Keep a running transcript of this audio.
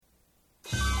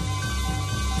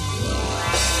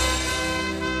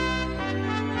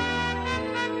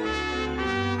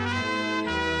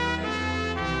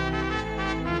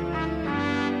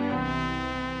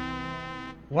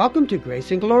Welcome to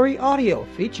Grace and Glory Audio,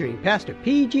 featuring Pastor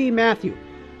P.G. Matthew,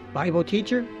 Bible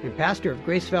teacher and pastor of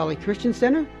Grace Valley Christian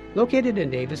Center, located in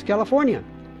Davis, California.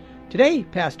 Today,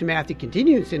 Pastor Matthew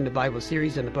continues in the Bible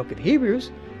series in the book of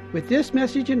Hebrews with this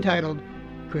message entitled,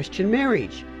 Christian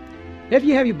Marriage. If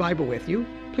you have your Bible with you,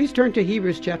 please turn to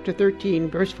Hebrews chapter 13,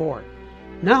 verse 4.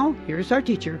 Now, here's our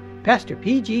teacher, Pastor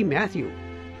P.G. Matthew.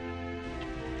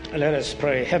 Let us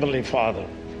pray. Heavenly Father,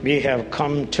 we have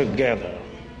come together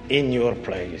in your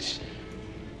place,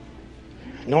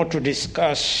 not to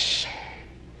discuss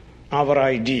our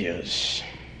ideas.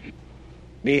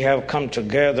 We have come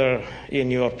together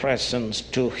in your presence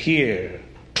to hear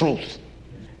truth,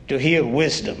 to hear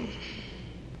wisdom,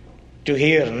 to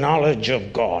hear knowledge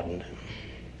of God.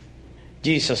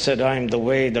 Jesus said, I am the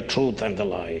way, the truth, and the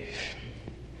life.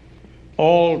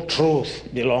 All truth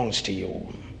belongs to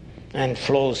you and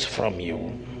flows from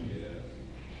you.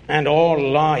 And all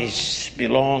lies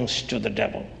belongs to the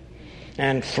devil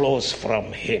and flows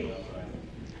from him.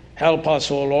 Help us,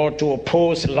 O Lord, to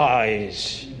oppose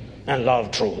lies and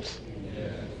love truth.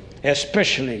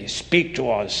 Especially speak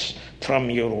to us from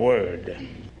your word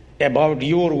about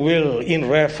your will in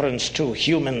reference to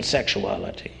human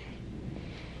sexuality.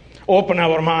 Open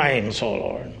our minds, O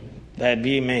Lord, that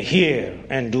we may hear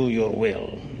and do your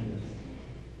will.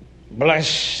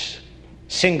 Bless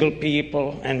single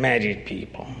people and married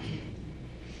people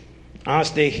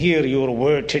as they hear your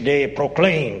word today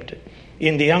proclaimed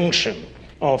in the unction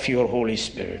of your Holy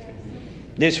Spirit.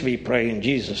 This we pray in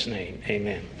Jesus' name.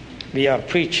 Amen. We are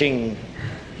preaching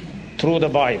through the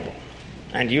Bible,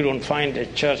 and you don't find a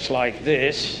church like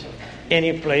this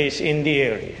any place in the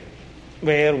area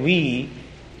where we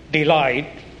delight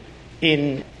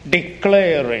in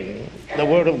declaring the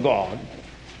word of God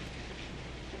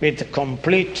with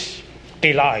complete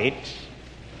delight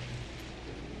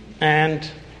and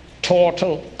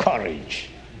total courage.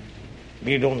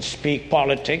 We don't speak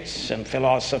politics and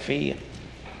philosophy,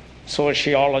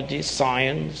 sociology,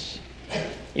 science.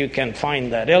 You can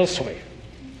find that elsewhere.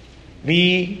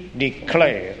 We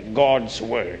declare God's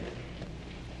word.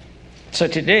 So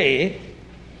today,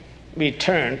 we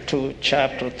turn to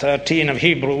chapter 13 of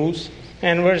Hebrews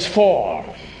and verse 4.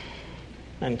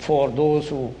 And for those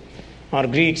who are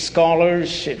Greek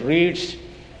scholars, it reads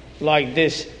like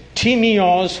this: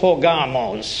 Timios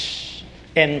hogamos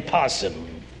en pasem,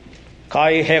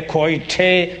 kai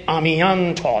hekoite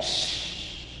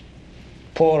amiantos,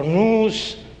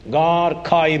 pornus gar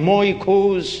kai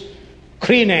moikus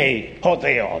krine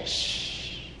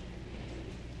hotheos.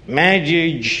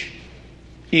 Marriage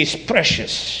is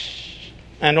precious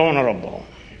and honorable,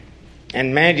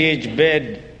 and marriage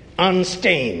bed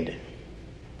unstained.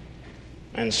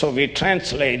 And so we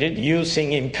translated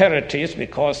using imperatives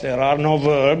because there are no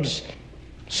verbs.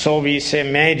 So we say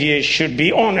marriage should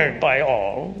be honored by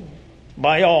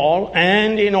all,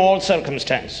 and in all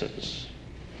circumstances.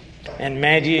 And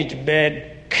marriage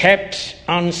bed kept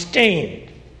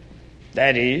unstained.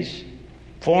 That is,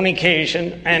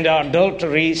 fornication and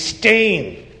adultery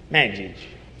stain marriage.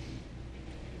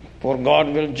 For God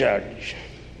will judge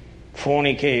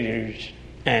fornicators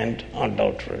and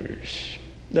adulterers.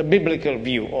 The biblical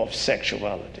view of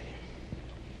sexuality.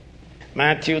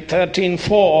 Matthew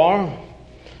 13:4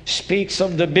 speaks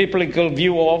of the biblical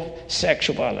view of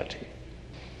sexuality.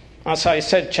 As I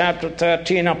said, chapter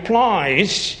 13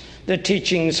 applies the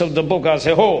teachings of the book as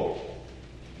a whole.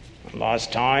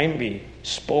 Last time we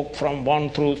spoke from 1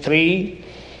 through 3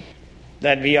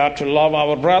 that we are to love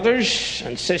our brothers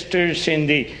and sisters in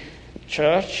the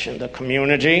church and the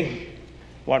community,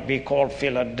 what we call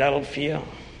Philadelphia.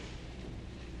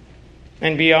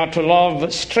 And we are to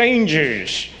love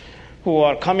strangers who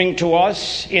are coming to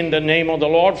us in the name of the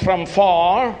Lord from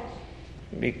far.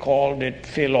 We called it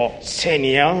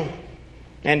philoxenia.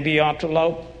 And we are to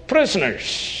love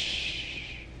prisoners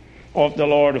of the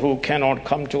Lord who cannot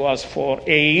come to us for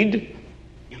aid.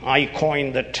 I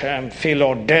coined the term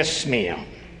philodesmia.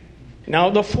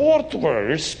 Now the fourth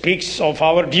verse speaks of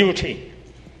our duty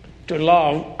to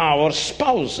love our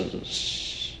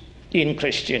spouses in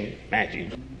Christian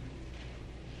marriage.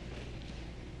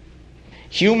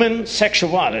 Human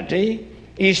sexuality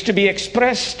is to be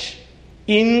expressed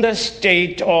in the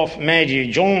state of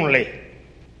marriage only.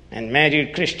 And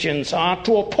married Christians are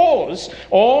to oppose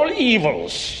all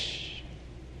evils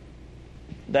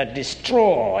that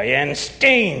destroy and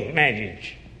stain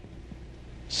marriage,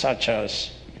 such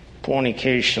as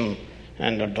fornication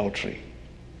and adultery.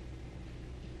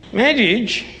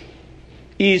 Marriage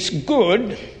is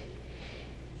good,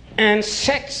 and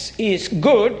sex is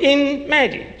good in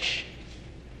marriage.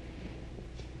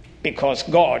 because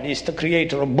God is the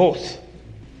creator of both.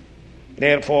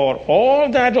 Therefore,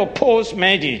 all that oppose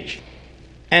marriage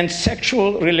and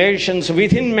sexual relations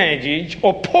within marriage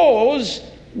oppose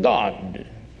God.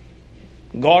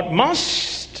 God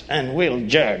must and will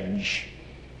judge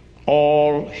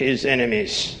all his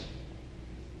enemies.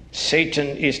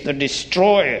 Satan is the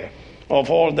destroyer of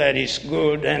all that is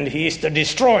good, and he is the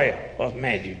destroyer of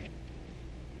marriage.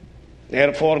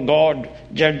 Therefore, God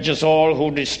judges all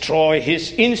who destroy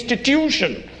his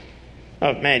institution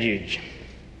of marriage.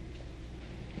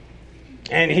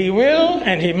 And he will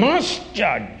and he must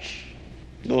judge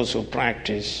those who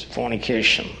practice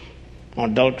fornication,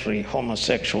 adultery,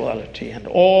 homosexuality, and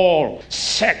all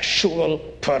sexual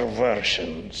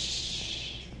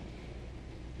perversions.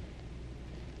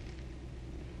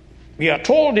 We are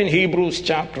told in Hebrews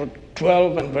chapter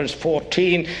 12 and verse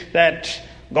 14 that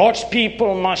God's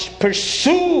people must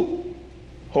pursue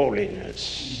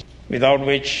holiness, without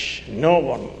which no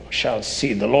one shall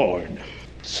see the Lord.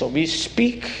 So we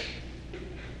speak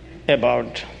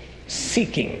about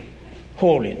seeking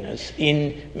holiness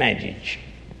in marriage.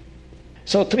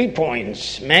 So 3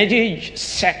 points: marriage,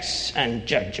 sex, and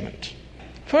judgment.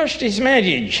 First is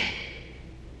marriage.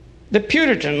 The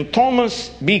Puritan Thomas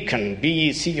Beacon,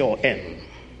 B-E-C-O-N,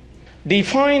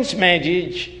 defines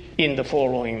marriage in the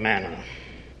following manner.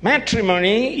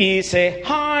 Matrimony is a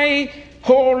high,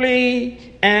 holy,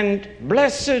 and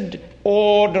blessed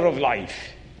order of life,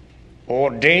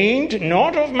 ordained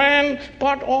not of man,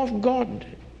 but of God,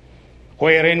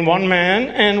 wherein one man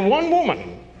and one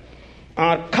woman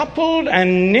are coupled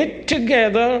and knit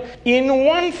together in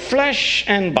one flesh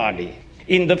and body,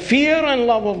 in the fear and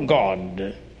love of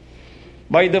God,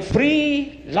 by the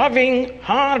free, loving,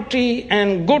 hearty,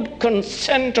 and good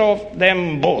consent of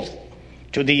them both,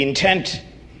 to the intent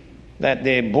that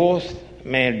they both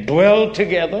may dwell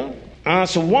together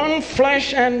as one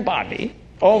flesh and body,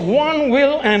 of one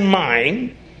will and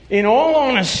mind, in all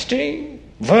honesty,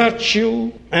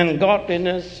 virtue, and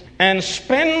godliness, and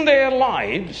spend their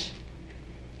lives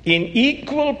in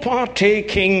equal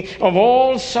partaking of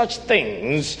all such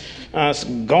things as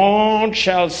God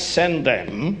shall send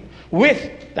them,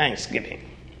 with thanksgiving.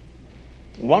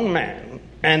 One man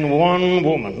and one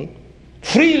woman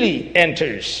freely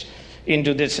enters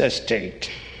into this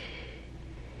estate.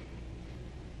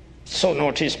 So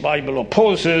notice, Bible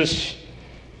opposes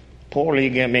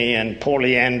polygamy and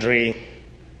polyandry.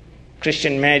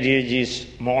 Christian marriage is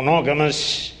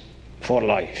monogamous for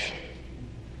life.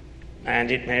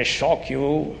 And it may shock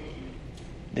you,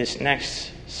 this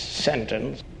next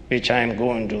sentence, which I am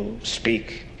going to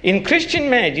speak. In Christian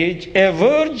marriage, a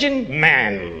virgin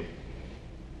man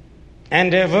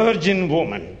and a virgin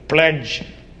woman pledge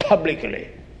publicly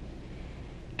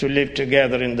to live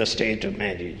together in the state of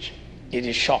marriage. It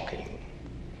is shocking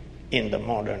in the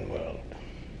modern world.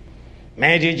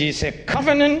 Marriage is a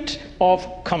covenant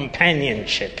of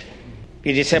companionship.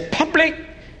 It is a public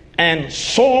and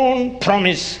sworn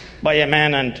promise by a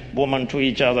man and woman to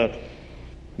each other,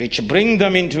 which bring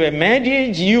them into a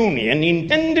marriage union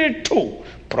intended to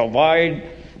provide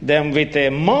them with a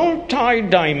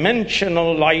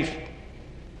multi-dimensional life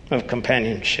of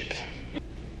companionship.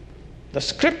 The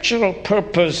scriptural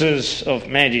purposes of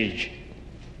marriage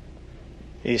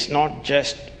is not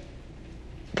just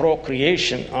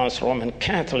procreation as Roman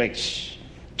Catholics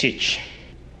teach.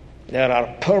 There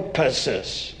are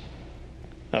purposes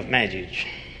of marriage.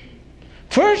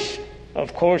 First,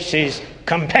 of course, is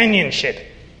companionship.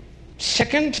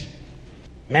 Second,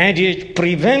 marriage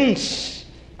prevents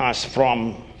us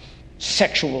from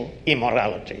sexual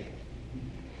immorality.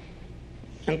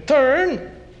 And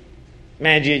third,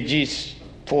 marriage is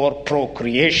for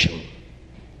procreation.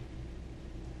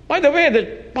 By the way,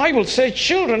 the Bible says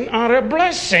children are a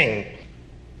blessing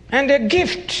and a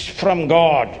gift from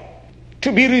God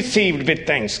to be received with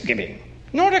thanksgiving,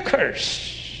 not a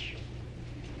curse.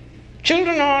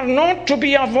 Children are not to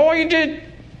be avoided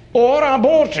or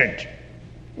aborted,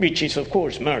 which is, of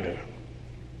course, murder.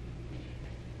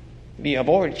 We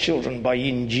avoid children by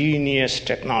ingenious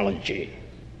technology.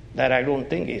 That I don't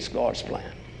think is God's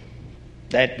plan.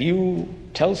 That view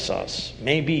tells us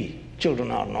maybe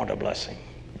children are not a blessing.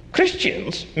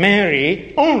 Christians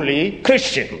marry only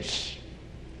Christians.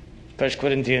 1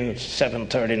 Corinthians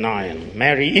 7:39,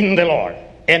 marry in the Lord,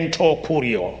 ento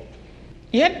kurio.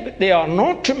 Yet they are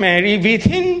not to marry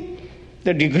within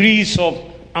the degrees of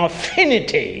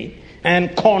affinity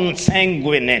and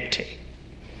consanguinity.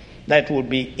 That would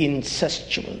be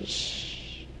incestuous.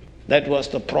 That was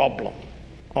the problem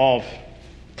of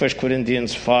 1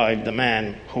 Corinthians 5, the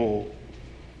man who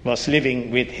was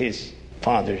living with his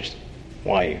father's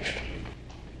wife.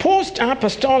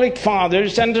 Post-apostolic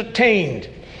fathers entertained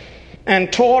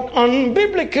and taught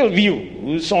unbiblical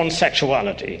views on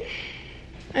sexuality.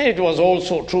 And it was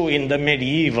also true in the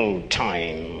medieval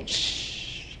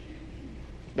times,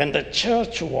 when the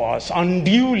church was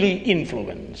unduly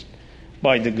influenced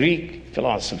by the Greek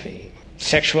philosophy.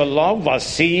 Sexual love was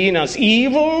seen as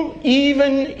evil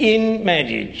even in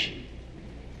marriage.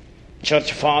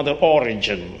 Church Father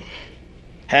Origen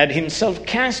had himself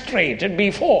castrated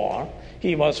before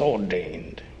he was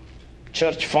ordained.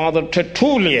 Church Father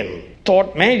Tertullian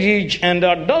thought marriage and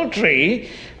adultery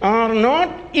are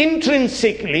not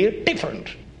intrinsically different.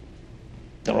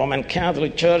 The Roman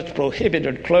Catholic Church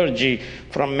prohibited clergy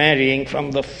from marrying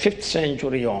from the 5th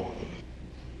century on.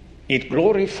 It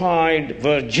glorified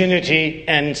virginity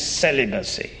and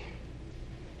celibacy.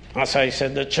 As I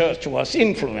said, the church was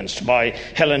influenced by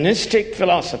Hellenistic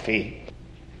philosophy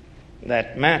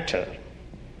that matter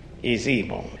is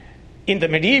evil. In the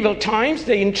medieval times,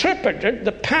 they interpreted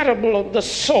the parable of the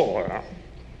sower,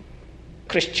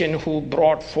 Christian who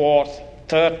brought forth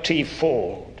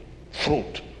 30-fold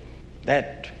fruit.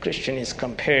 That Christian is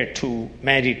compared to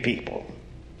married people.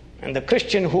 And the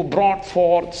Christian who brought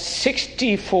forth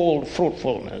 60-fold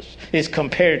fruitfulness is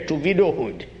compared to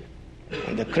widowhood.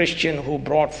 And the Christian who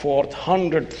brought forth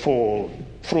 100-fold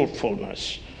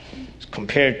fruitfulness is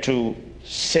compared to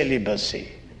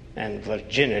celibacy and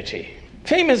virginity.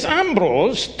 Famous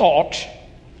Ambrose taught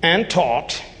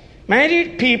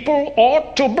married people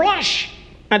ought to blush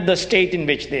at the state in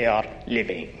which they are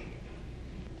living.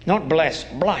 Not bless,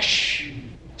 blush.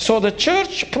 So the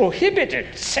church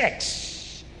prohibited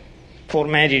sex for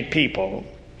married people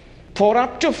for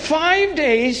up to 5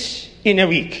 days in a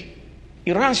week.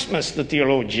 Erasmus the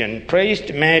theologian praised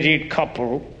a married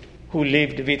couple who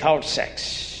lived without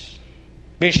sex.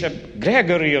 Bishop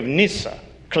Gregory of Nyssa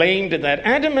claimed that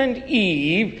Adam and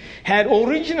Eve had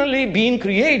originally been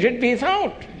created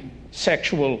without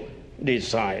sexual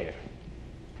desire.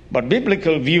 But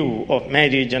biblical view of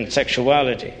marriage and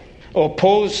sexuality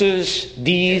opposes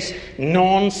these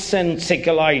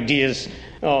nonsensical ideas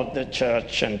of the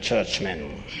church and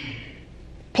churchmen.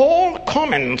 Paul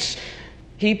comments,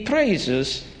 he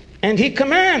praises, and he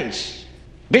commands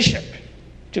bishop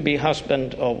to be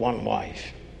husband of one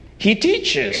wife. He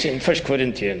teaches in 1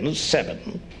 Corinthians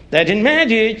 7 that in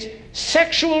marriage,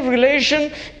 sexual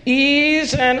relation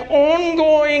is an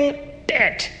ongoing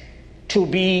debt to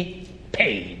be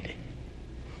paid.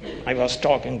 I was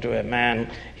talking to a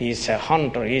man, he's a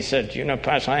hunter. He said,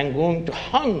 Pastor, I'm going to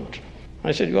hunt.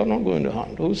 I said, you are not going to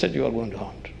hunt. Who said you are going to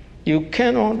hunt? You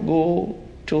cannot go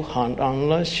to hunt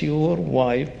unless your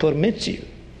wife permits you.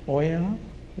 Oh yeah,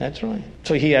 that's right.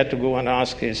 So he had to go and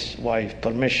ask his wife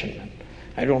permission.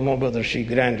 I don't know whether she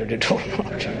granted it or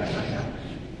not.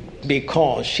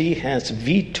 Because she has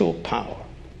veto power,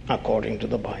 according to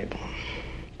the Bible.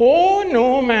 Oh,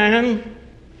 no man,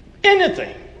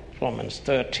 anything. Romans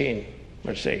 13,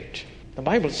 verse 8. The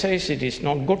Bible says it is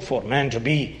not good for man to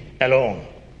be alone.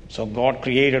 So God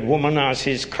created woman as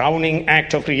his crowning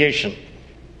act of creation.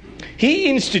 He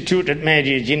instituted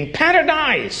marriage in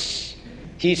paradise.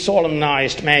 He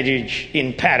solemnized marriage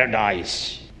in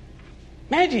paradise.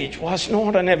 Marriage was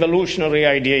not an evolutionary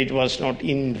idea. It was not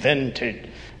invented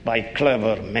by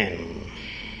clever men.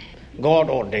 God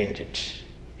ordained it.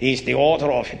 He is the author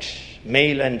of it.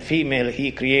 Male and female,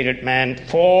 he created man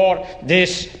for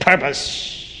this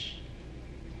purpose.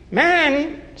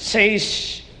 Man,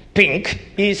 says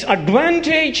Pink, is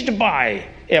advantaged by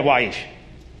a wife.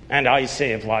 And I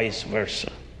say vice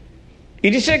versa.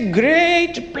 It is a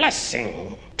great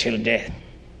blessing till death.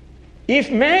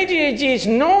 If marriage is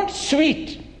not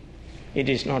sweet, it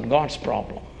is not God's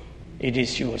problem. It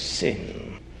is your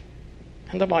sin.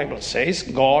 And the Bible says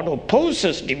God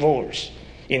opposes divorce.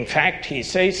 In fact, he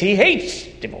says he hates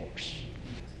divorce.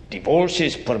 Divorce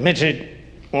is permitted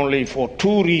only for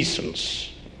 2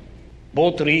 reasons.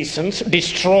 Both reasons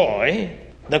destroy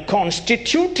the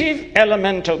constitutive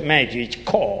element of marriage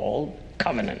called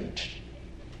covenant.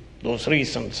 Those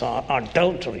reasons are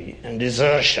adultery and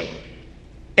desertion.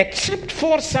 Except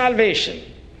for salvation,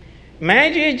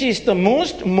 marriage is the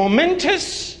most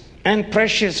momentous and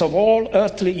precious of all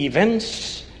earthly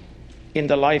events in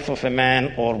the life of a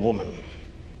man or woman.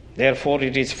 Therefore,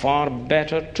 it is far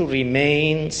better to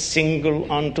remain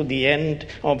single unto the end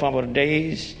of our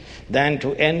days than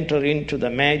to enter into the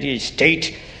marriage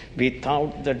state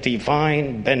without the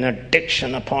divine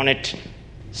benediction upon it,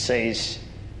 says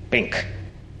Pink.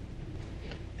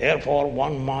 Therefore,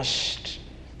 one must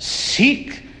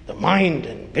seek the mind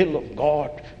and will of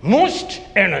God most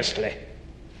earnestly.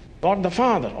 God the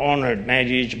Father honored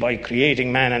marriage by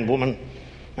creating man and woman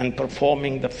and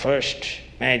performing the first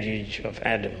marriage of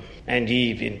Adam and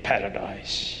Eve in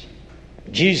paradise.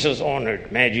 Jesus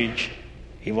honored marriage.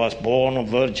 He was born of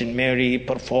Virgin Mary. He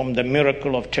performed the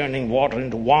miracle of turning water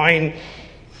into wine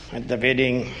at the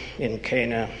wedding in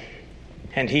Cana.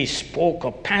 And he spoke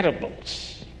of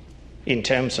parables in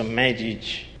terms of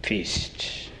marriage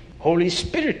feast. Holy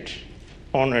Spirit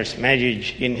honors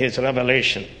marriage in his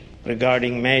revelation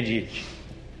regarding marriage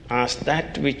as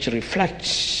that which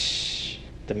reflects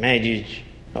the marriage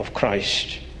of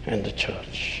Christ and the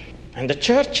church. And the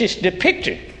church is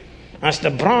depicted as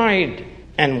the bride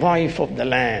and wife of the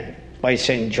Lamb by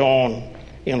St. John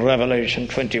in Revelation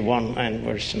 21 and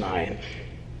verse 9.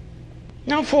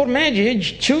 Now for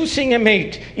marriage, choosing a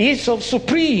mate is of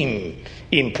supreme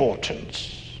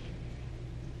importance.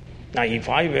 Now if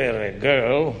I were a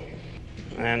girl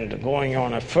and going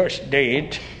on a first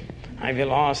date, I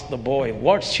will ask the boy,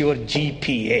 what's your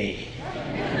GPA?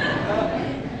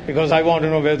 Because I want to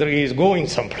know whether he is going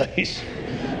someplace.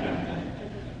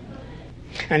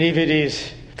 And if it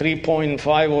is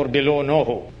 3.5 or below,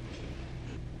 no.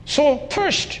 So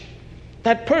first,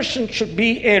 that person should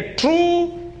be a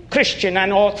true Christian,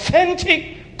 an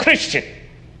authentic Christian,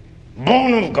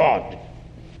 born of God,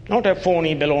 not a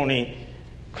phony baloney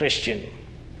Christian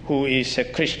who is a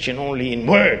Christian only in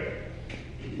word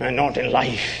and not in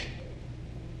life.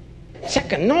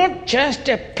 Second, not just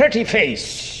a pretty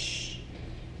face.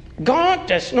 God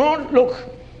does not look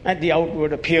at the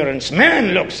outward appearance.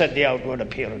 Man looks at the outward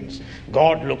appearance.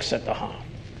 God looks at the heart.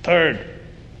 Third,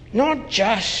 not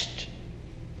just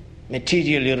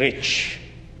materially rich.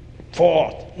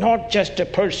 Fourth, not just a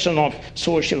person of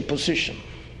social position.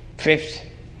 Fifth,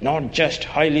 not just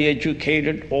highly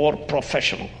educated or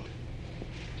professional.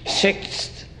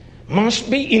 Sixth, must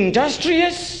be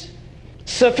industrious,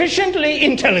 sufficiently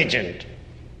intelligent,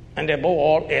 and above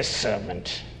all, a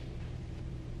servant.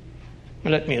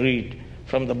 Let me read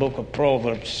from the book of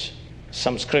Proverbs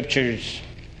some scriptures,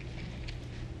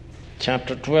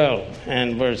 chapter 12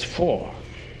 and verse 4.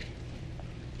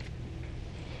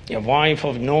 A wife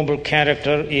of noble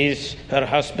character is her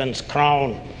husband's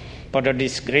crown, but a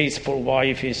disgraceful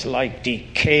wife is like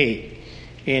decay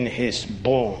in his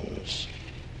bones.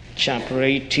 Chapter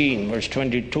 18, verse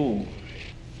 22.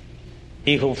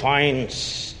 He who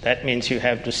finds, that means you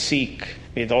have to seek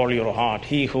with all your heart.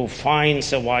 He who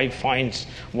finds a wife finds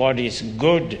what is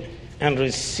good and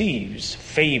receives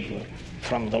favor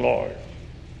from the Lord.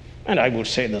 And I would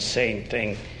say the same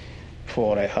thing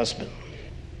for a husband.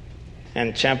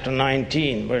 And chapter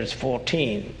 19, verse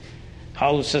 14.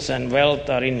 Houses and wealth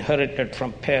are inherited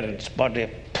from parents, but a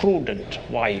prudent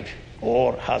wife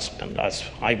or husband, as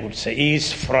I would say,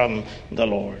 is from the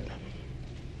Lord.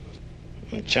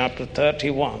 In chapter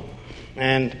 31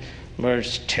 and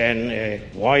verse 10, a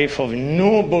wife of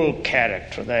noble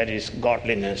character, that is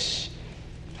godliness,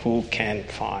 who can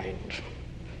find?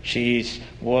 She is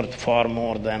worth far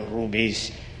more than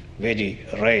rubies, very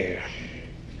rare.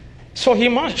 So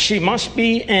she must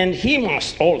be, and he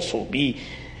must also be,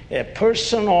 a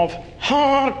person of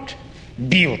heart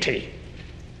beauty.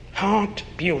 Heart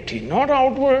beauty, not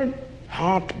outward,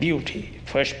 heart beauty.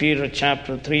 1 Peter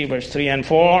chapter 3, verse 3 and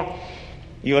 4.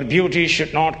 Your beauty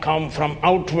should not come from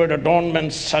outward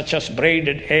adornments such as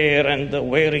braided hair and the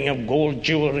wearing of gold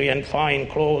jewelry and fine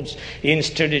clothes.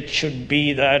 Instead, it should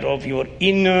be that of your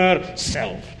inner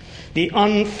self, the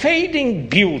unfading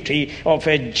beauty of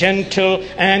a gentle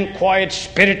and quiet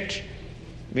spirit,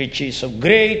 which is of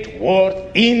great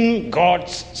worth in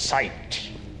God's sight.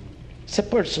 It's a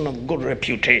person of good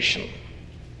reputation,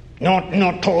 not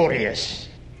notorious,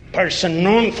 person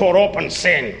known for open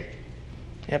sin.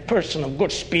 A person of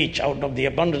good speech, out of the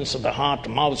abundance of the heart,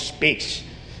 mouth speaks.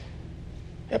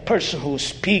 A person who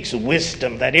speaks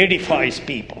wisdom that edifies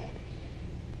people.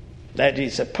 That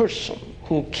is a person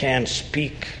who can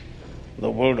speak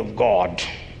the word of God.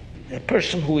 A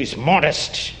person who is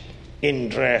modest in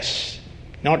dress,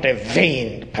 not a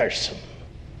vain person.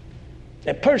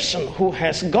 A person who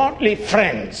has godly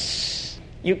friends.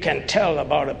 You can tell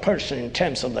about a person in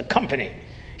terms of the company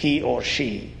he or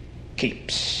she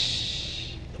keeps.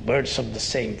 Birds of the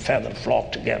same feather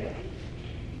flock together.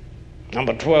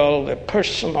 Number 12, a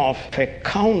person of a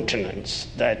countenance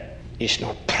that is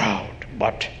not proud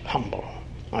but humble.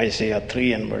 Isaiah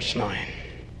 3 and verse 9.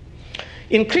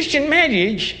 In Christian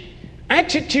marriage,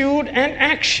 attitude and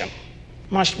action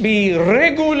must be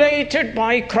regulated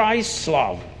by Christ's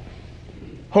love.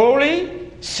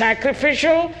 Holy,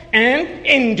 sacrificial, and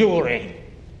enduring.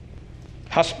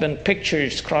 Husband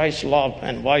pictures Christ's love,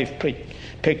 and wife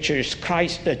pictures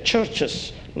Christ, the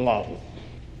church's love.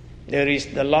 There is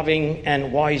the loving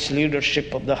and wise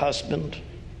leadership of the husband,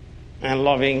 and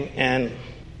loving and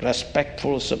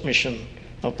respectful submission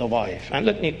of the wife. And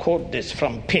let me quote this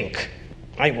from Pink.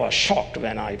 I was shocked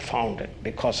when I found it,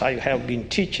 because I have been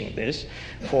teaching this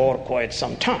for quite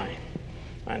some time.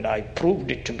 And I proved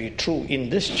it to be true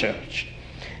in this church.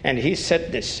 And he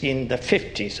said this in the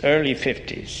 50s, early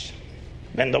 50s.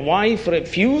 When the wife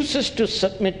refuses to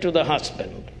submit to the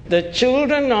husband, the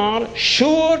children are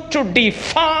sure to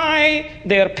defy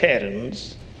their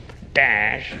parents,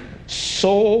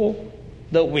 sow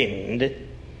the wind,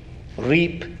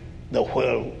 reap the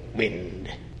whirlwind.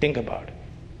 Think about it.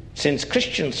 Since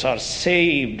Christians are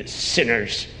saved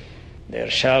sinners,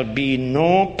 there shall be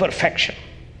no perfection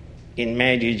in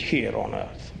marriage here on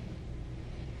earth.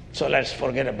 So let's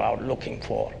forget about looking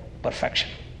for perfection.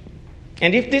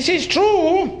 And if this is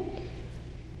true,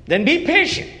 then be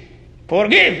patient,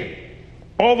 forgive,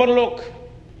 overlook,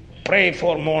 pray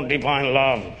for more divine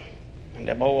love, and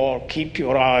above all, keep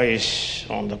your eyes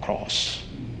on the cross.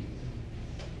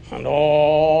 And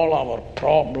all our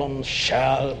problems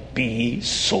shall be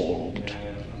solved.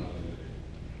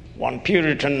 One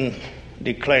Puritan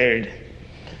declared,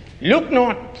 "Look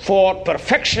not for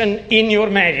perfection in your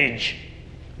marriage.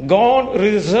 God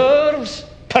reserves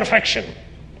perfection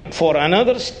for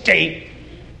another state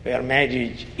where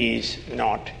marriage is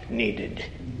not needed."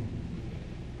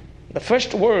 The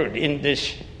first word in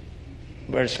this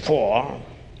verse 4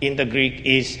 in the Greek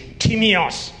is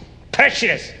timios,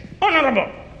 precious,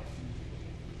 honorable.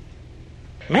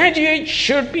 Marriage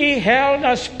should be held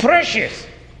as precious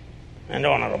and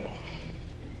honorable.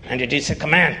 And it is a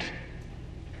command.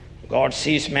 God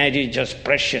sees marriage as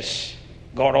precious.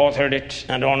 God authored it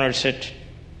and honors it.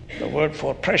 The word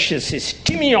for precious is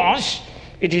timios.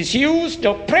 It is used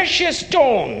of precious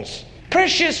stones,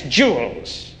 precious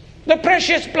jewels, the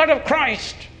precious blood of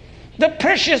Christ, the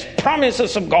precious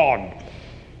promises of God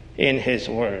in His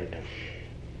Word.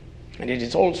 And it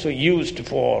is also used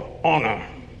for honor.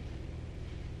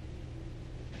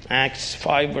 Acts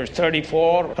 5 verse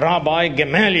 34, Rabbi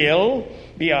Gamaliel,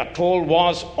 we are told,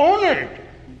 was honored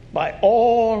by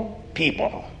all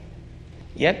people.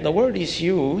 Yet the word is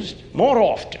used more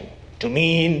often to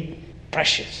mean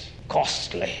precious,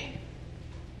 costly.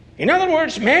 In other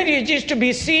words, marriage is to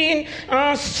be seen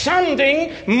as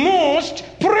something most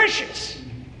precious.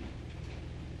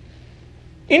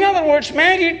 In other words,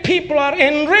 married people are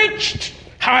enriched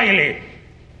highly.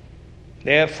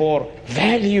 Therefore,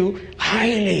 value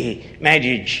highly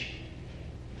marriage.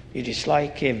 It is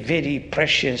like a very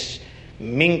precious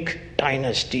Ming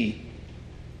dynasty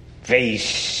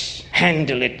vase.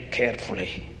 Handle it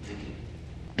carefully.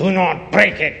 Do not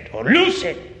break it or lose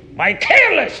it by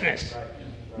carelessness,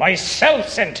 by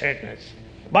self-centeredness,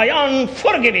 by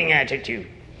unforgiving attitude.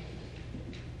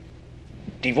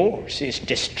 Divorce is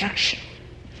destruction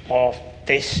of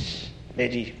this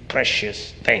very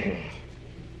precious thing.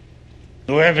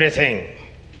 Do everything,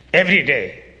 every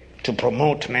day, to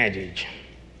promote marriage.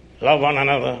 Love one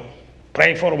another,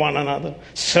 pray for one another,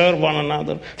 serve one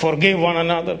another, forgive one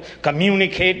another,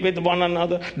 communicate with one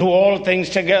another, do all things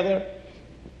together.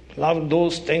 Love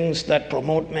those things that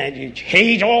promote marriage.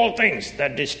 Hate all things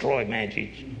that destroy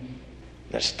marriage.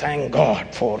 Let's thank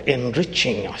God for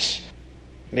enriching us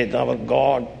with our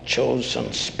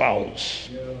God-chosen spouse.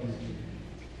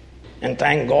 And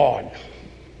thank God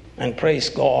and praise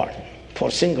God for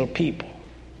single people.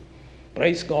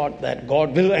 Praise God that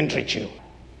God will enrich you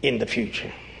in the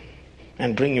future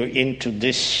and bring you into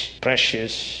this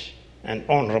precious and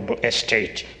honorable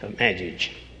estate of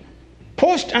marriage.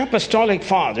 Post-apostolic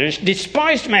fathers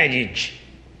despised marriage.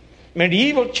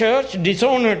 Medieval church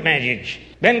dishonored marriage.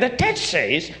 When the text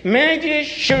says marriage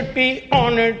should be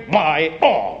honored by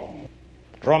all,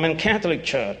 Roman Catholic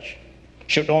Church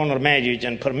should honor marriage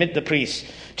and permit the priests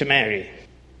to marry.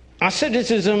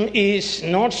 Asceticism is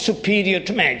not superior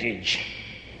to marriage.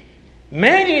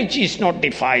 Marriage is not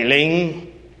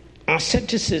defiling.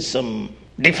 Asceticism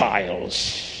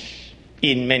defiles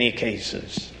in many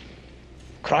cases.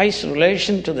 Christ's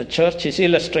relation to the church is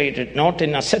illustrated not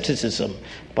in asceticism,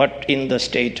 but in the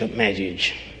state of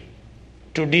marriage.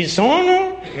 To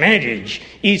dishonor marriage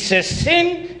is a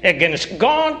sin against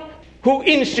God who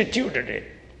instituted it.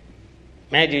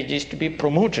 Marriage is to be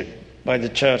promoted by the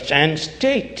church and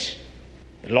state.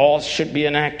 Laws should be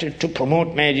enacted to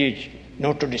promote marriage,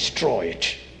 not to destroy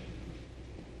it.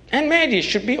 And marriage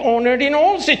should be honored in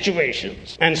all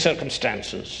situations and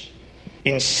circumstances.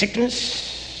 In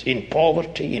sickness, in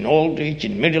poverty, in old age,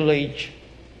 in middle age,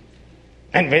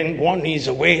 and when one is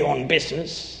away on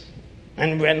business,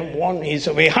 and when one is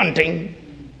away hunting.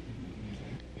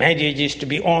 Marriage is to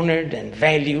be honored and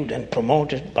valued and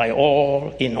promoted by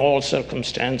all in all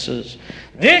circumstances.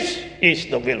 This is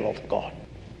the will of God.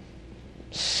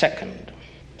 Second,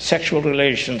 sexual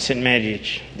relations in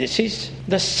marriage. This is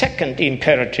the second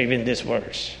imperative in this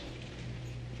verse.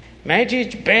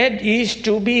 Marriage bed is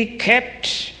to be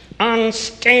kept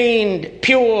unstained,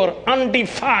 pure,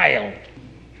 undefiled.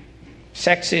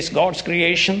 Sex is God's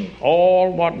creation.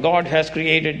 All what God has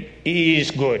created is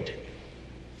good.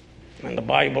 And the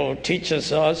Bible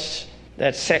teaches us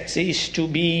that sex is to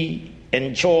be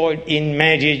enjoyed in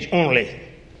marriage only.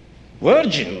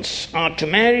 Virgins are to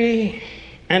marry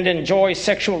and enjoy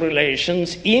sexual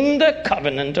relations in the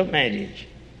covenant of marriage.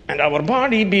 And our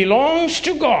body belongs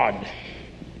to God.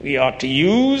 We are to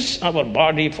use our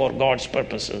body for God's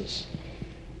purposes.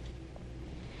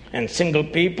 And single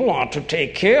people are to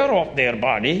take care of their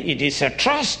body. It is a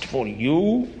trust for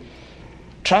you,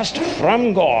 trust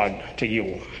from God to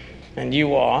you. And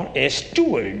you are a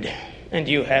steward, and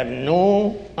you have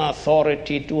no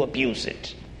authority to abuse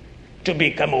it. To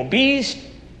become obese,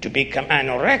 to become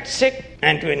anorexic,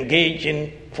 and to engage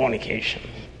in fornication.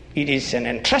 It is an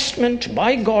entrustment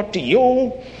by God to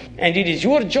you, and it is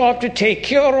your job to take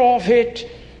care of it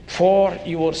for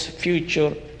your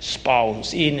future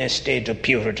spouse in a state of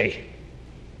purity.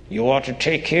 You are to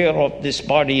take care of this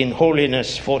body in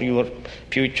holiness for your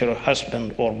future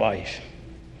husband or wife.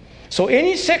 So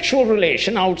any sexual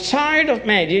relation outside of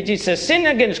marriage is a sin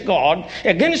against God,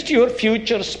 against your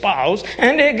future spouse,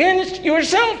 and against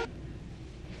yourself.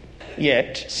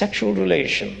 Yet, sexual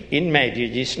relation in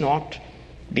marriage is not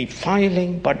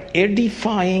defiling, but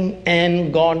edifying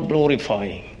and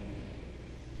God-glorifying.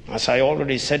 As I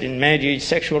already said, in marriage,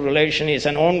 sexual relation is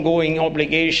an ongoing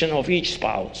obligation of each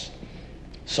spouse.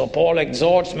 So Paul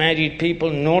exhorts married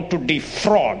people not to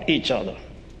defraud each other.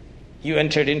 You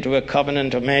entered into a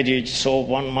covenant of marriage, so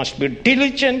one must be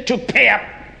diligent to pay up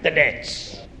the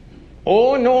debts.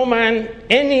 Oh, no man,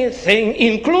 anything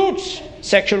includes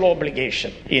sexual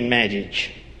obligation in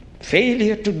marriage.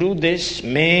 Failure to do this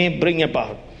may bring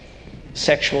about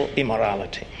sexual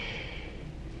immorality.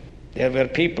 There were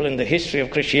people in the history of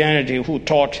Christianity who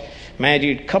taught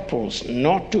married couples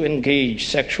not to engage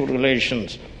sexual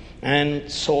relations, and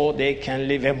so they can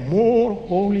live a more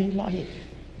holy life.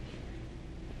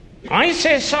 I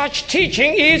say such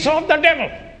teaching is of the devil.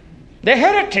 The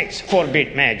heretics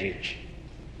forbid marriage,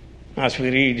 as we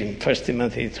read in 1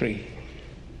 Timothy 3.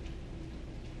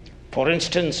 For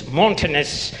instance,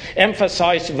 Montanus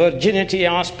emphasized virginity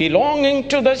as belonging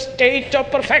to the state of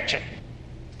perfection.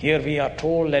 Here we are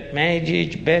told that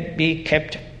marriage bed be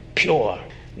kept pure,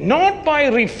 not by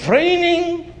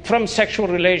refraining from sexual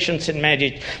relations in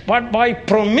marriage, but by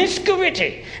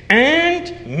promiscuity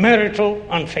and marital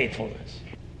unfaithfulness.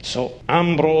 So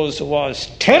Ambrose was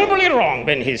terribly wrong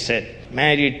when he said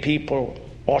married people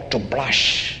ought to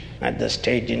blush at the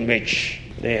stage in which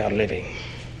they are living.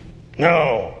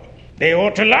 No, they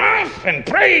ought to laugh and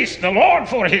praise the Lord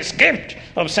for his gift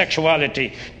of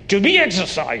sexuality to be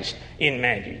exercised in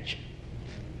marriage.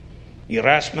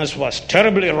 Erasmus was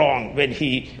terribly wrong when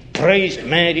he praised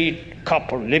married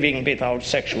couple living without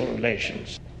sexual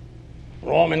relations.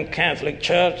 Roman Catholic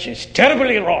Church is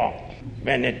terribly wrong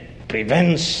when it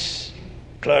prevents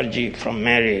clergy from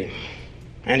marrying.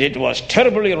 And it was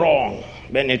terribly wrong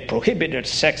when it prohibited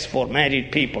sex for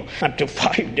married people up to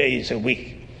 5 days a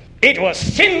week. It was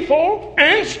sinful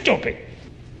and stupid.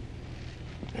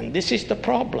 And this is the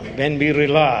problem when we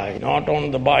rely not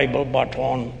on the Bible but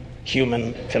on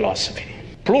human philosophy.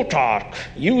 Plutarch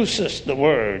uses the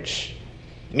words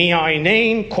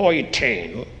miainein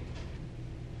koitein.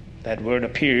 That word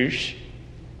appears,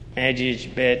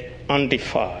 marriage bed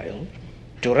undefiled,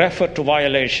 to refer to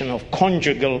violation of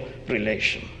conjugal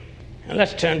relation. And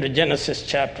let's turn to Genesis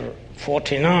chapter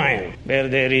 49, where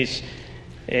there is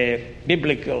a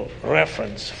biblical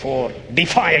reference for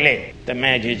defiling the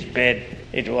marriage bed.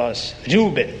 It was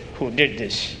Reuben who did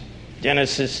this.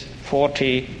 Genesis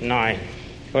 49,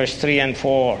 verse 3 and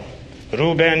 4.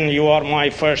 Reuben, you are my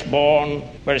firstborn.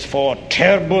 Verse 4,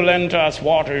 turbulent as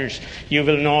waters, you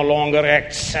will no longer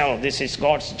excel. This is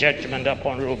God's judgment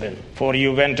upon Reuben. For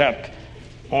you went up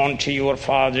onto your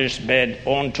father's bed,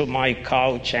 onto my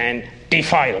couch, and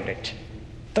defiled it.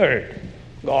 Third,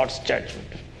 God's judgment.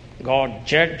 God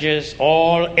judges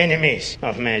all enemies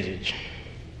of marriage.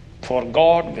 For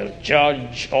God will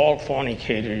judge all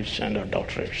fornicators and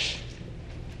adulterers.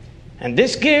 And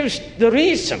this gives the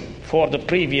reason for the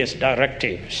previous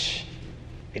directives.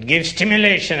 It gives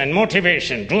stimulation and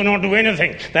motivation. Do not do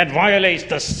anything that violates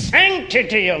the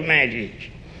sanctity of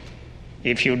marriage.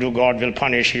 If you do, God will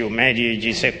punish you. Marriage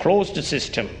is a closed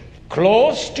system,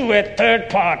 closed to a third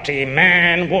party,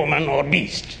 man, woman, or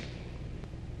beast.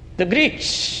 The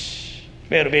Greeks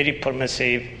were very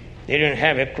permissive. They didn't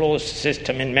have a closed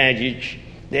system in marriage.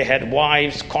 They had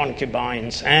wives,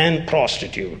 concubines, and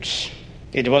prostitutes.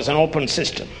 It was an open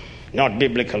system, not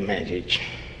biblical marriage.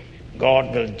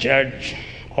 God will judge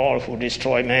all who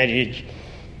destroy marriage.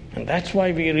 And that's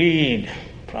why we read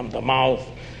from the mouth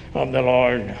of the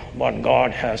Lord, what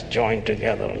God has joined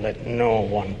together, let no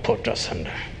one put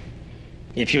asunder.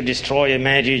 If you destroy a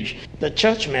marriage, the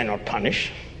church may not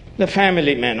punish, the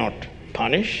family may not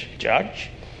punish, judge,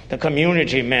 the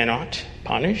community may not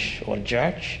punish or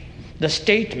judge, the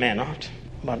state may not,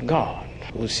 but God,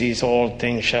 who sees all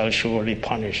things, shall surely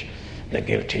punish the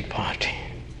guilty party.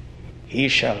 He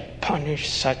shall punish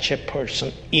such a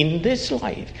person in this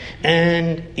life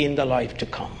and in the life to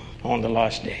come on the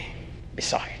last day.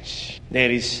 Besides, there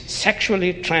is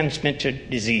sexually transmitted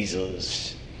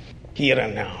diseases here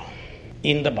and now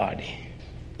in the body,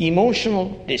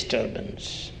 emotional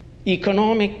disturbance,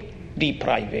 economic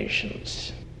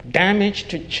deprivations, damage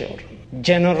to children,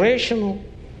 generational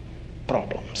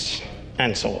problems,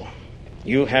 and so on.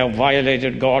 You have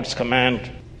violated God's command,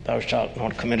 thou shalt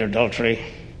not commit adultery.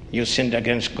 You sinned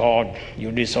against God,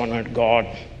 you dishonored God,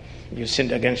 you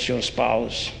sinned against your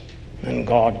spouse, and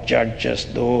God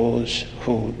judges those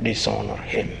who dishonor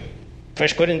him. 1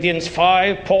 Corinthians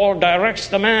 5, Paul directs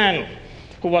the man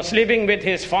who was living with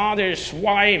his father's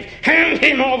wife, hand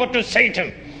him over to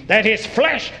Satan, that his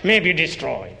flesh may be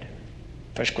destroyed.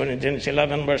 1 Corinthians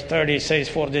 11, verse 30 says,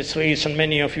 for this reason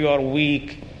many of you are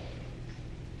weak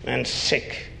and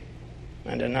sick,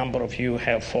 and a number of you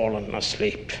have fallen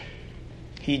asleep.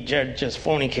 He judges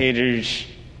fornicators.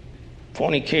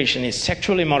 Fornication is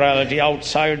sexual immorality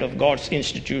outside of God's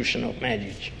institution of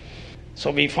marriage.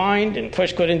 So we find in 1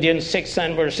 Corinthians 6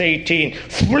 and verse 18,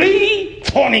 flee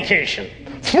fornication.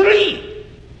 Flee!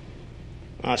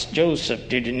 As Joseph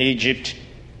did in Egypt,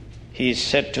 he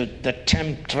said to the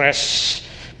temptress,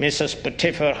 Mrs.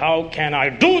 Potiphar, how can I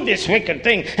do this wicked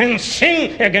thing and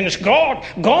sin against God?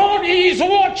 God is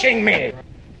watching me.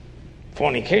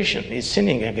 Fornication is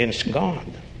sinning against God.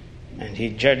 And he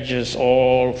judges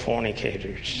all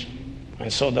fornicators.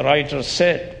 And so the writer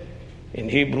said in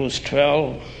Hebrews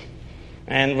 12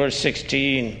 and verse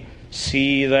 16,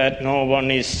 see that no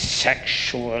one is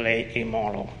sexually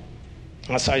immoral.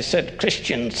 As I said,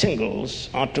 Christian singles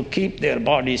are to keep their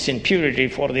bodies in purity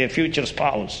for their future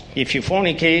spouse. If you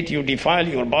fornicate, you defile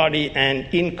your body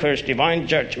and incurs divine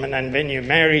judgment. And when you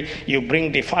marry, you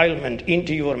bring defilement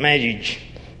into your marriage.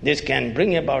 This can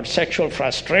bring about sexual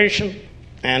frustration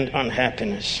and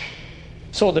unhappiness.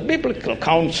 So the biblical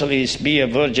counsel is be a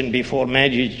virgin before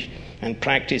marriage and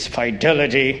practice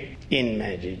fidelity in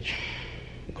marriage.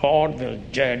 God will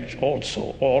judge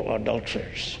also all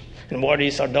adulterers. And what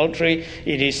is adultery?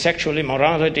 It is sexual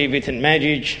immorality within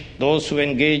marriage, those who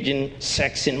engage in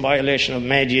sex in violation of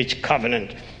marriage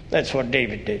covenant. That's what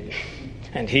David did.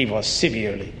 And he was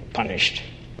severely punished.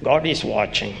 God is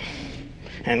watching,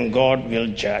 and God will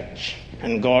judge,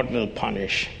 and God will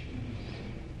punish.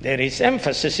 There is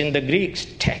emphasis in the Greek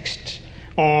text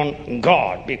on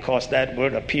God because that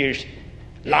word appears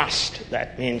last.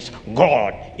 That means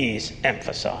God is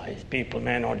emphasized. People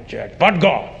may not judge, but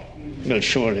God will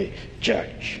surely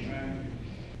judge.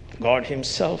 God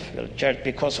himself will judge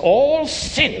because all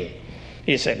sin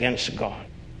is against God.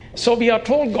 So we are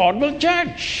told God will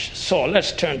judge. So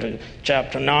let's turn to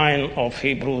chapter 9 of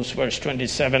Hebrews, verse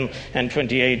 27 and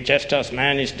 28. Just as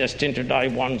man is destined to die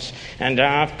once, and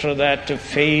after that to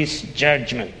face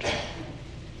judgment.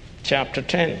 Chapter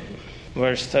 10,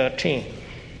 verse 13.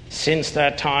 Since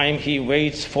that time he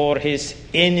waits for his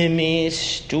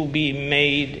enemies to be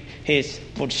made his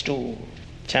footstool.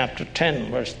 Chapter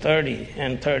 10, verse 30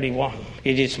 and 31.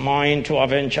 It is mine to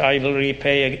avenge, I will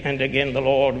repay, and again the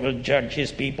Lord will judge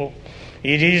his people.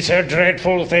 It is a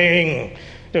dreadful thing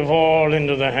to fall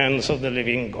into the hands of the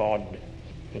living God.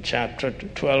 In chapter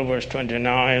 12, verse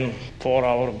 29, for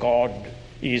our God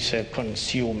is a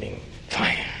consuming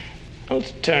fire.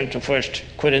 Let's turn to 1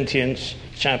 Corinthians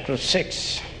chapter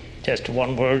 6. Just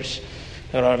one verse.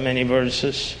 There are many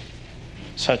verses,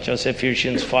 such as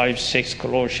Ephesians 5, 6,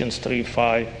 Colossians 3,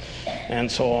 5,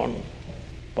 and so on.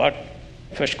 But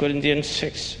 1 Corinthians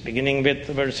 6, beginning with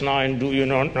verse 9, do you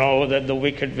not know that the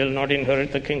wicked will not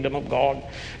inherit the kingdom of God?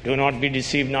 Do not be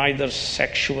deceived, neither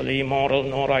sexually immoral,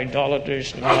 nor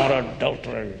idolaters, nor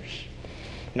adulterers,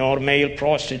 nor male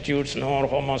prostitutes, nor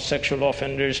homosexual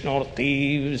offenders, nor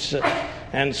thieves,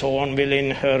 and so on will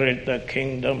inherit the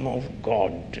kingdom of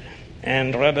God.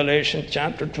 And Revelation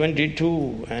chapter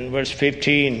 22 and verse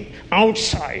 15,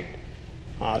 outside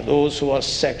are those who are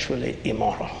sexually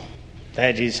immoral.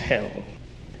 That is hell.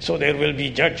 So there will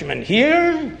be judgment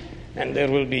here, and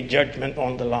there will be judgment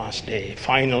on the last day,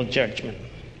 final judgment.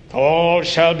 All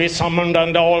shall be summoned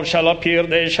and all shall appear.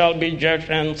 They shall be judged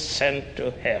and sent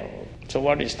to hell. So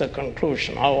what is the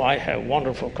conclusion? Oh, I have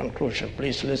wonderful conclusion.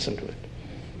 Please listen to it.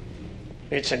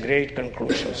 It's a great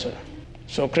conclusion, sir.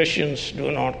 So Christians,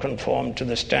 do not conform to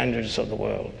the standards of the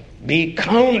world. Be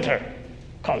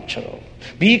counter-cultural.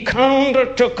 Be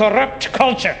counter to corrupt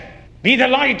culture. Be the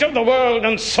light of the world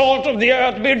and salt of the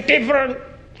earth. Be different.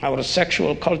 Our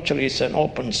sexual culture is an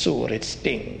open sewer. It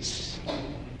stings.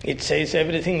 It says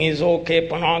everything is okay.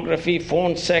 Pornography,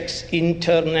 phone sex,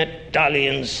 internet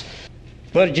dalliance.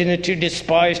 Virginity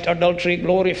despised, adultery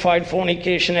glorified,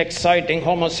 fornication exciting,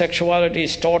 homosexuality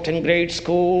is taught in grade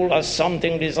school as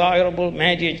something desirable,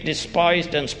 marriage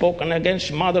despised and spoken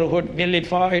against, motherhood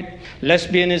vilified,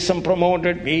 lesbianism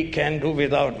promoted. We can do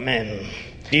without men.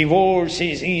 Divorce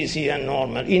is easy and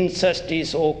normal. Incest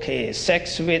is okay.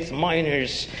 Sex with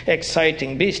minors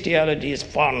exciting. Bestiality is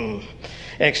fun.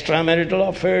 Extramarital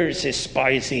affairs is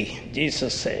spicy.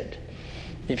 Jesus said,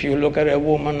 if you look at a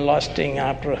woman lusting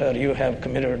after her, you have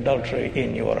committed adultery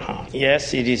in your heart.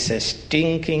 Yes, it is a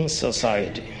stinking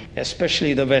society,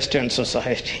 especially the Western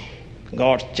society.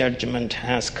 God's judgment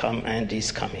has come and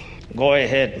is coming. Go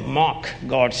ahead, mock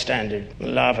God's standard,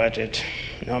 laugh at it,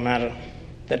 no matter.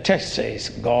 The text says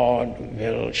God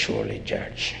will surely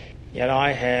judge. Yet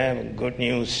I have good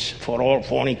news for all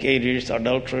fornicators,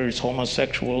 adulterers,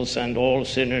 homosexuals, and all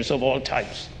sinners of all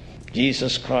types.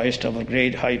 Jesus Christ, our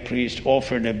great high priest,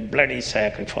 offered a bloody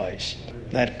sacrifice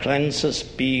that cleanses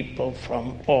people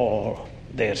from all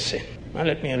their sin. Now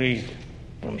let me read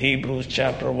from Hebrews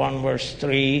chapter 1 verse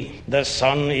 3. The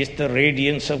Son is the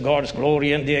radiance of God's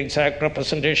glory and the exact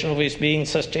representation of His being,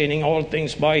 sustaining all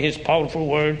things by His powerful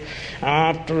word,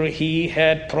 after He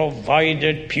had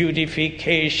provided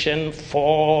purification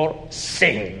for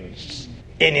sins.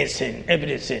 Any sin,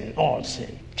 every sin, all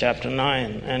sin. Chapter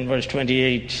 9 and verse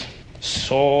 28.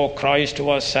 So Christ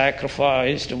was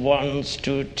sacrificed once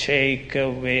to take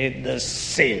away the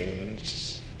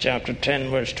sins. Chapter 10,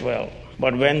 verse 12.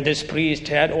 But when this priest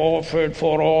had offered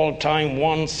for all time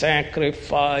one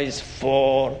sacrifice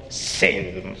for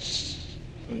sins.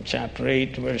 In chapter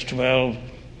 8, verse 12.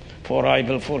 For I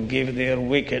will forgive their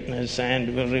wickedness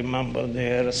and will remember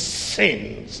their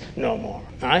sins no more.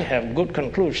 I have good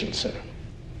conclusion, sir,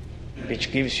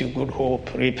 which gives you good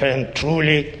hope. Repent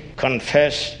truly,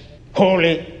 confess,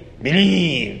 wholly,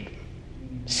 believe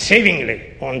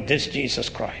savingly on this Jesus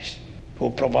Christ, who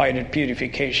provided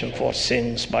purification for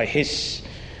sins by His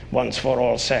once for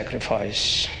all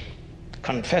sacrifice.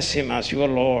 Confess Him as your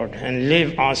Lord and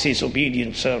live as His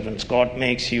obedient servants. God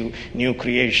makes you new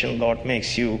creation. God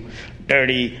makes you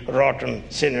dirty, rotten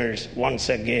sinners once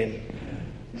again.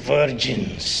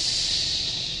 Virgins.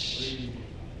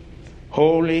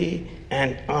 Holy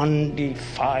and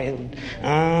undefiled,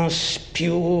 as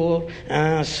pure,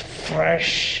 as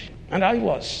fresh. And I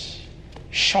was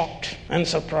shocked and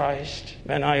surprised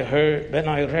when I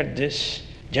read this.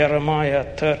 Jeremiah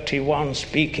 31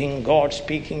 God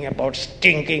speaking about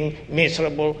stinking,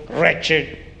 miserable,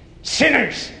 wretched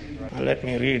sinners. Now let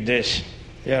me read this.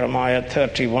 Jeremiah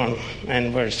 31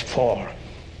 and verse 4.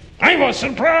 I was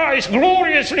surprised,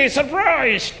 gloriously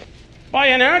surprised, by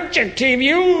an adjective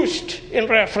used in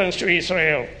reference to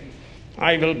Israel.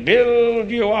 I will build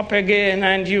you up again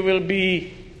and you will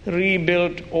be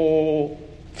rebuilt, O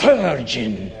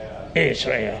virgin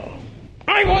Israel.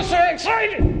 I was so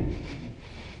excited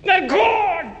that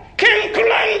God can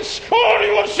cleanse all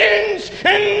your sins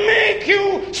and make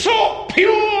you so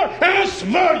pure as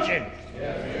virgin.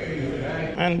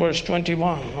 And verse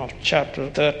 21 of chapter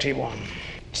 31.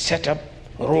 Set up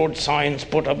road signs,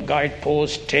 put up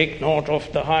guideposts, take note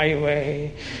of the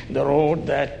highway, the road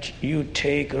that you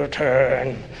take,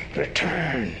 return.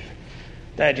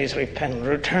 That is repent.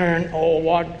 Return, oh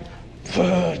what?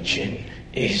 Virgin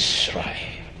Israel.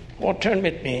 Oh, turn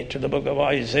with me to the book of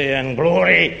Isaiah and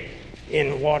glory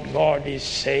in what God is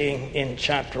saying in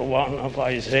chapter 1 of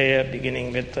Isaiah,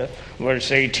 beginning with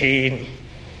verse 18.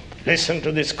 Listen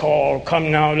to this call.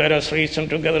 Come now, let us reason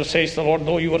together, says the Lord.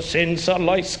 Though your sins are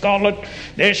like scarlet,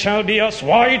 they shall be as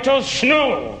white as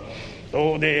snow.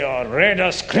 Though they are red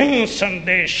as crimson,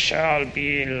 they shall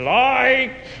be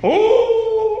like...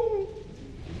 Ooh!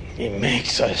 He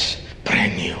makes us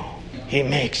brand new. He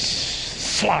makes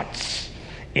sluts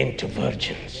into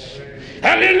virgins.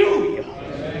 Hallelujah!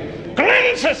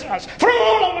 Cleanses us from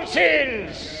all our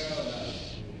sins.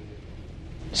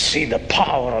 See the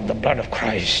power of the blood of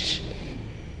Christ.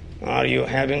 Are you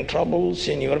having troubles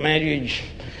in your marriage?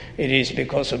 It is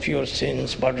because of your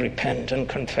sins, but repent and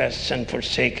confess and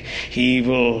forsake. He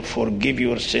will forgive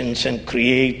your sins and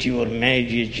create your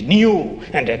marriage new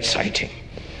and exciting.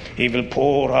 He will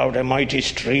pour out a mighty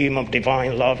stream of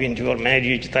divine love into your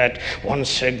marriage that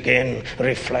once again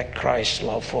reflect Christ's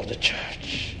love for the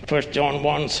church. 1 John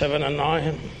 1, 7 and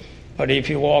 9. But if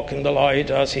you walk in the light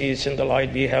as he is in the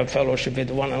light, we have fellowship with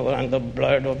one another, and the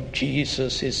blood of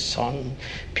Jesus, his Son,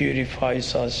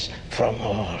 purifies us from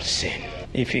all sin.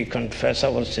 If we confess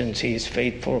our sins, he is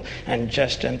faithful and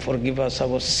just and forgive us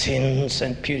our sins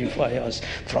and purify us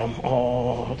from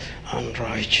all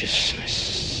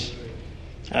unrighteousness.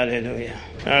 Hallelujah.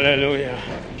 Hallelujah.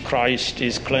 Christ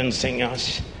is cleansing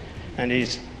us, and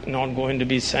he's not going to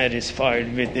be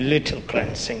satisfied with the little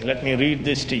cleansing. Let me read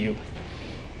this to you.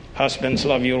 Husbands,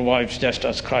 love your wives just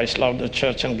as Christ loved the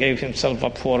church and gave himself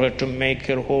up for her, to make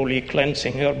her holy,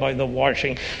 cleansing her by the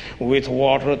washing with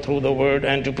water through the word,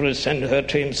 and to present her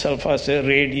to himself as a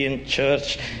radiant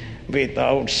church,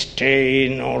 without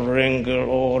stain or wrinkle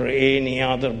or any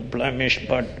other blemish,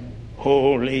 but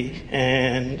holy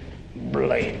and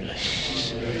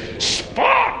blameless,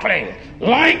 sparkling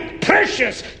like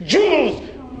precious jewels,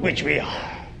 which we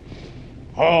are,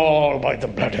 all by the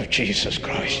blood of Jesus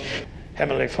Christ.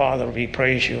 Heavenly Father, we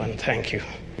praise you and thank you.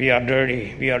 We are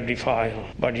dirty, we are defiled,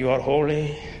 but you are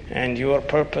holy, and your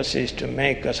purpose is to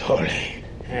make us holy.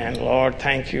 And Lord,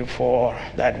 thank you for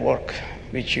that work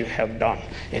which you have done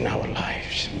in our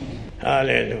lives.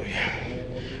 Hallelujah.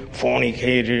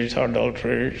 Fornicators,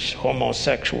 adulterers,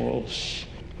 homosexuals,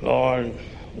 Lord,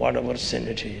 whatever sin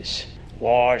it is,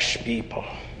 wash people,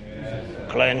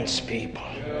 cleanse people,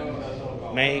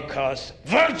 make us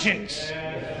virgins,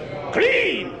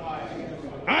 clean,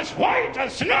 as white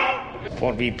as snow.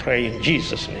 For we pray in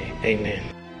Jesus' name. Amen.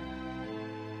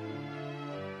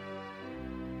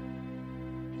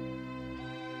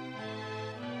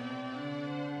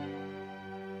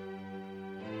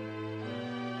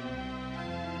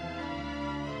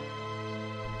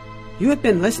 You have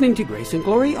been listening to Grace and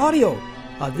Glory audio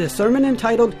of this sermon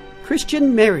entitled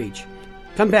Christian Marriage.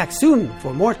 Come back soon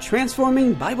for more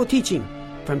transforming Bible teaching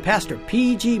from Pastor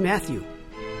P.G. Matthew.